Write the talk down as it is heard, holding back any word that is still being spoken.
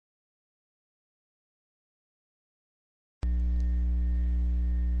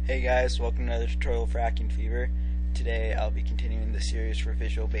Hey guys, welcome to another tutorial for Hacking Fever. Today I'll be continuing the series for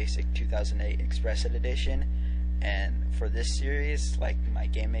Visual Basic 2008 Expressed Edition, and for this series, like my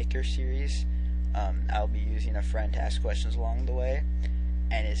Game Maker series, I'll be using a friend to ask questions along the way,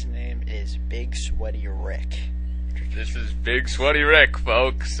 and his name is Big Sweaty Rick. This is Big Sweaty Rick,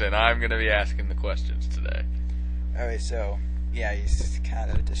 folks, and I'm going to be asking the questions today. Alright, so, yeah, he's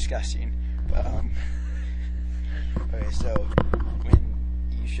kind of disgusting, but, okay, so,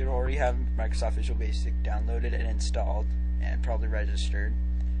 you should already have Microsoft Visual Basic downloaded and installed, and probably registered.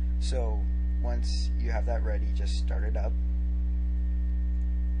 So, once you have that ready, just start it up.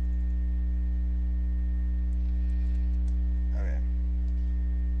 Okay.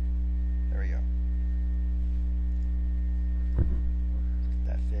 There we go.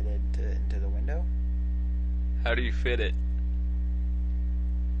 That fit into the window. How do you fit it?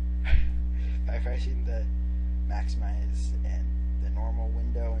 By pressing the maximize and the normal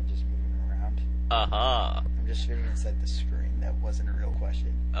window and just moving around. I'm just fitting inside the screen. That wasn't a real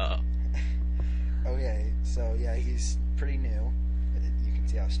question. Okay, so yeah, he's pretty new. You can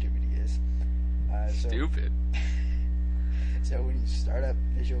see how stupid he is. Stupid? So when you start up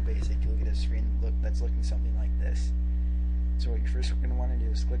Visual Basic, you'll get a screen that's looking something like this. So what you're first going to want to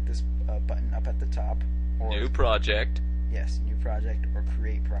do is click this button up at the top. Or, New project. Yes, new project or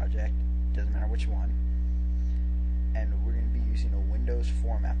create project. Doesn't matter which one. And we're going to be using a Windows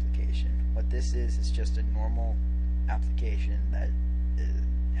form application. What this is just a normal application that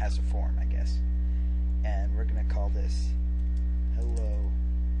has a form, I guess. And we're going to call this Hello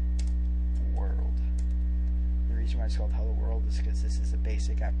World. The reason why it's called Hello World is because this is a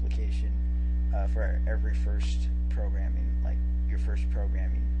basic application for every first programming, like your first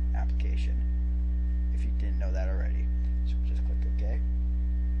programming application, if you didn't know that already. So just click OK.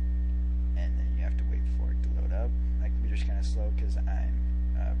 And then you have to wait for it to load up. My computer's kind of slow because I'm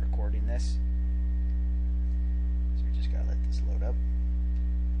recording this. So we just gotta let this load up.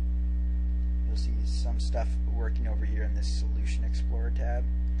 You'll see some stuff working over here in this Solution Explorer tab.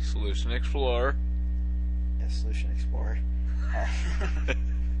 Solution Explorer. Yes, Solution Explorer.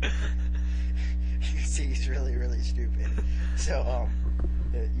 You can see he's really, really stupid. So,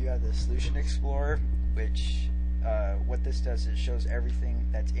 you have the Solution Explorer, which what this does is it shows everything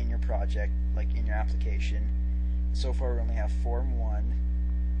that's in your project, like in your application. So far we only have Form 1,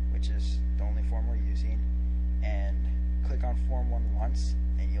 which is the only form we're using, and click on Form 1 once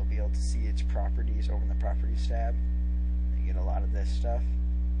and you'll be able to see its properties over in the Properties tab. You get a lot of this stuff.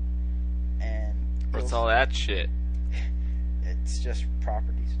 And what's all that shit? It's just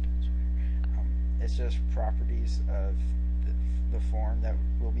properties. It's just properties of the form that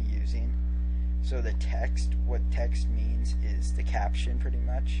we'll be using. So the text, what text means is the caption, pretty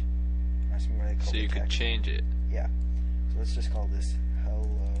much. That's what they call so you could change it. Yeah. So let's just call this Hello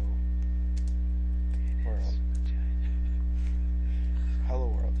World. Hello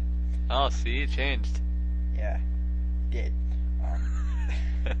World. Oh, see, it changed. Yeah, it did.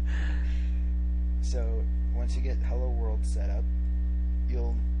 So once you get Hello World set up,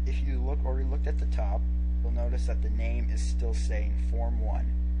 if you already looked at the top, you'll notice that the name is still saying Form 1.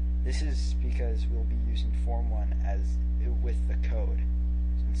 This is because we'll be using Form 1 with the code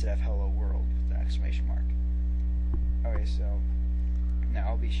instead of Hello World with the exclamation mark. Okay, so now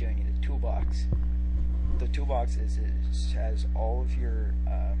I'll be showing you the toolbox. The toolbox has all of your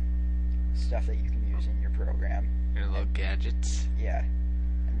stuff that you can use in your program. Your little gadgets. Yeah,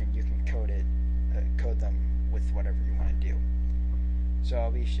 and then you can code them with whatever you want to do. So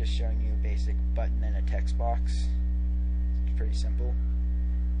I'll be just showing you a basic button and a text box. It's pretty simple.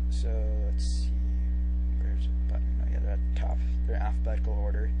 So let's see, where's the button? Oh yeah, they're at the top. They're in alphabetical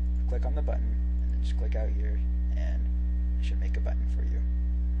order. Click on the button and then just click out here and it should make a button for you.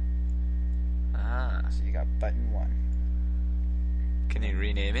 So you got button 1. Can you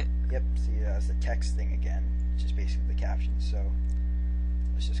rename it? Yep, see that's the text thing again, which is basically the caption. So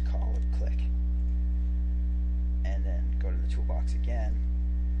let's just call it click. And then go to the toolbox again,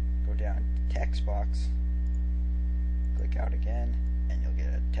 go down to text box, click out again, and you'll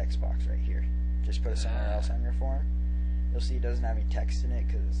get a text box right here. Just put it somewhere else on your form. You'll see it doesn't have any text in it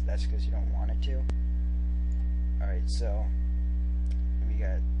that's because you don't want it to. Alright, so we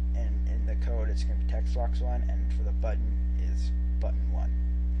got, and in the code it's going to be text box 1, and for the button is button 1.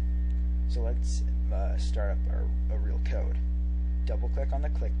 So let's start up a real code. Double click on the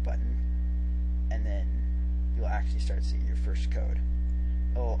click button, and then you'll actually start seeing your first code.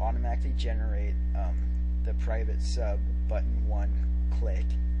 It'll automatically generate the private sub button 1 click.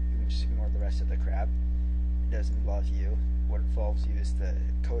 You can just ignore the rest of the crap. It doesn't involve you. What involves you is the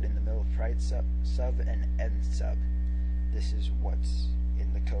code in the middle of private sub and end sub. This is what's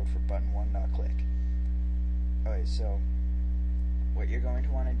in the the code for button 1.click. Okay, so what you're going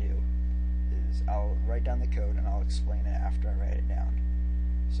to want to do is I'll write down the code and I'll explain it after I write it down.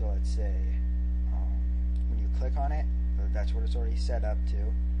 So let's say when you click on it, that's what it's already set up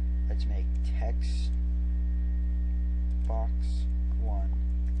to. Let's make text box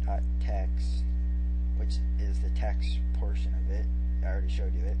 1.text, which is the text portion of it. I already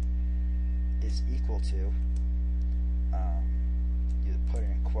showed you it. Is equal to, you put it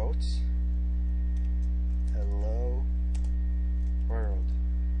in quotes, hello world.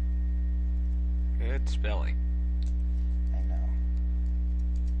 Good spelling. I know.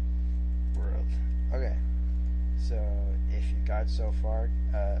 World. Okay. So if you got so far,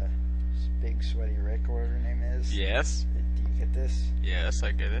 Big Sweaty Rick, or whatever her name is. Yes. Do you get this? Yes,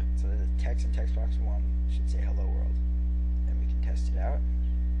 I get it. So the text in text box 1 should say hello world. Then we can test it out.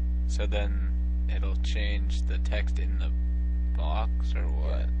 So then it'll change the text in the box, or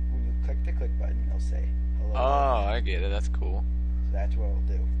what? Yeah. When you click the click button, it'll say hello Oh, world. I get it. That's cool. So that's what it'll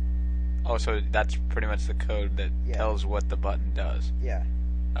do. Oh, so that's pretty much the code that Yeah. tells what the button does. Yeah.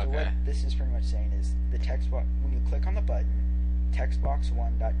 So what Okay. this is pretty much saying is the text box, when you click on the button,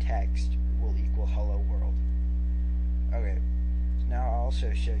 textbox1.text will equal hello world. Okay, so now I'll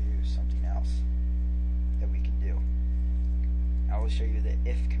also show you something else that we can do. I will show you the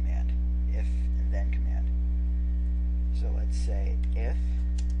if command, if and then command. So let's say if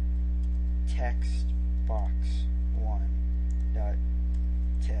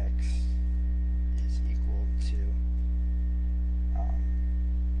textbox1.text is equal to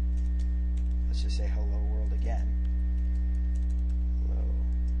let's just say hello world again. Hello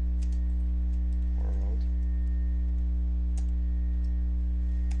world.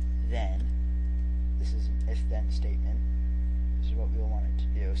 Then, this is an if-then statement. This is what we'll want it to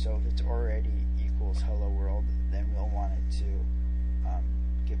do. So if it's already equals hello world, then we'll want it to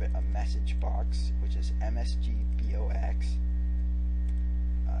give it a message box, which is msgbox.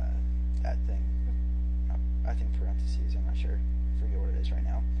 That thing. I think parentheses, I'm not sure. Forget what it is right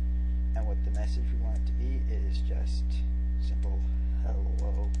now. And what the message we want it to be is just simple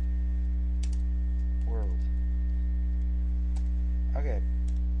hello world. Okay.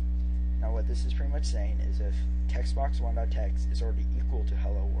 Now what this is pretty much saying is if textbox1.text is already equal to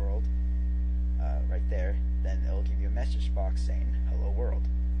hello world, right there, then it'll give you a message box saying hello world.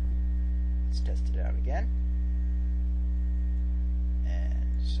 Let's test it out again.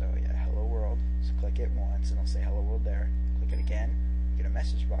 And so yeah, hello world. So click it once and it'll say hello world there. Click it again, get a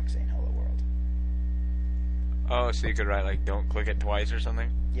message box saying hello world. Oh, so you could write like don't click it twice or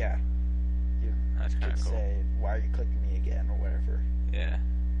something? Yeah. You That's kind could of cool. say, why are you clicking me again, or whatever. Yeah.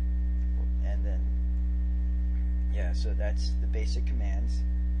 And then, yeah, so that's the basic commands.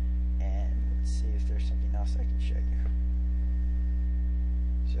 And let's see if there's something else I can show you.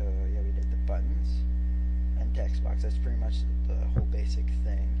 So, yeah, we did the buttons and text box. That's pretty much the whole basic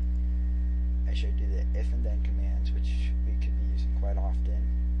thing. I showed you the if and then commands, which we could be using quite often.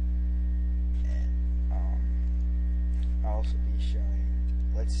 And I'll also be showing,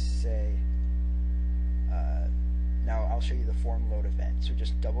 let's say, now I'll show you the form load event. So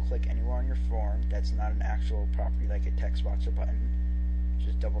just double click anywhere on your form that's not an actual property like a text box or button.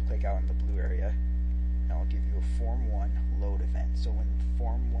 Just double click out in the blue area and I'll give you a form 1 load event. So when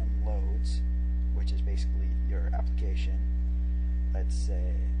form 1 loads, which is basically your application, let's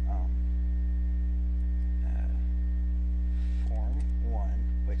say form 1,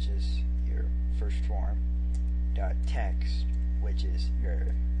 which is your first form, dot text, which is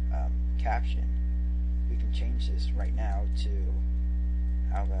your caption. We can change this right now to,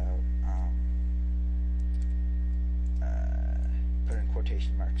 how about put in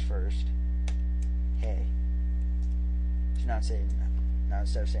quotation marks first, hey. So now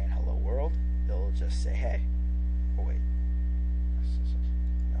instead of saying hello world, it'll just say hey. Oh wait,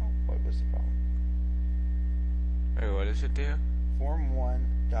 no, what was the problem? Wait, what does it do?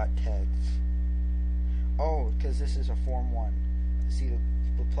 Form1.text. Oh, because this is a form 1. See, the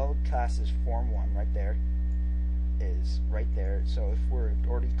public class is form 1 right there. Is right there. So if we're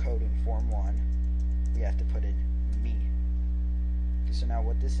already coding form 1, we have to put in me. Okay, so now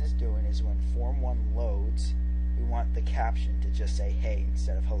what this is doing is when form 1 loads, we want the caption to just say hey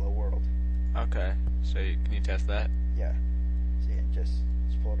instead of hello world. Okay. So can you test that? Yeah. See, and just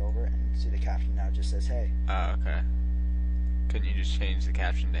pull it over and see the caption now just says hey. Oh, okay. Couldn't you just change the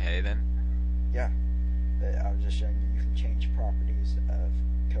caption to hey then? Yeah. But I was just showing you can change properties of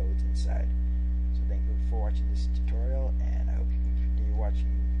codes inside. So thank you for watching this tutorial, and I hope you can continue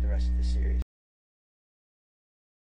watching the rest of the series.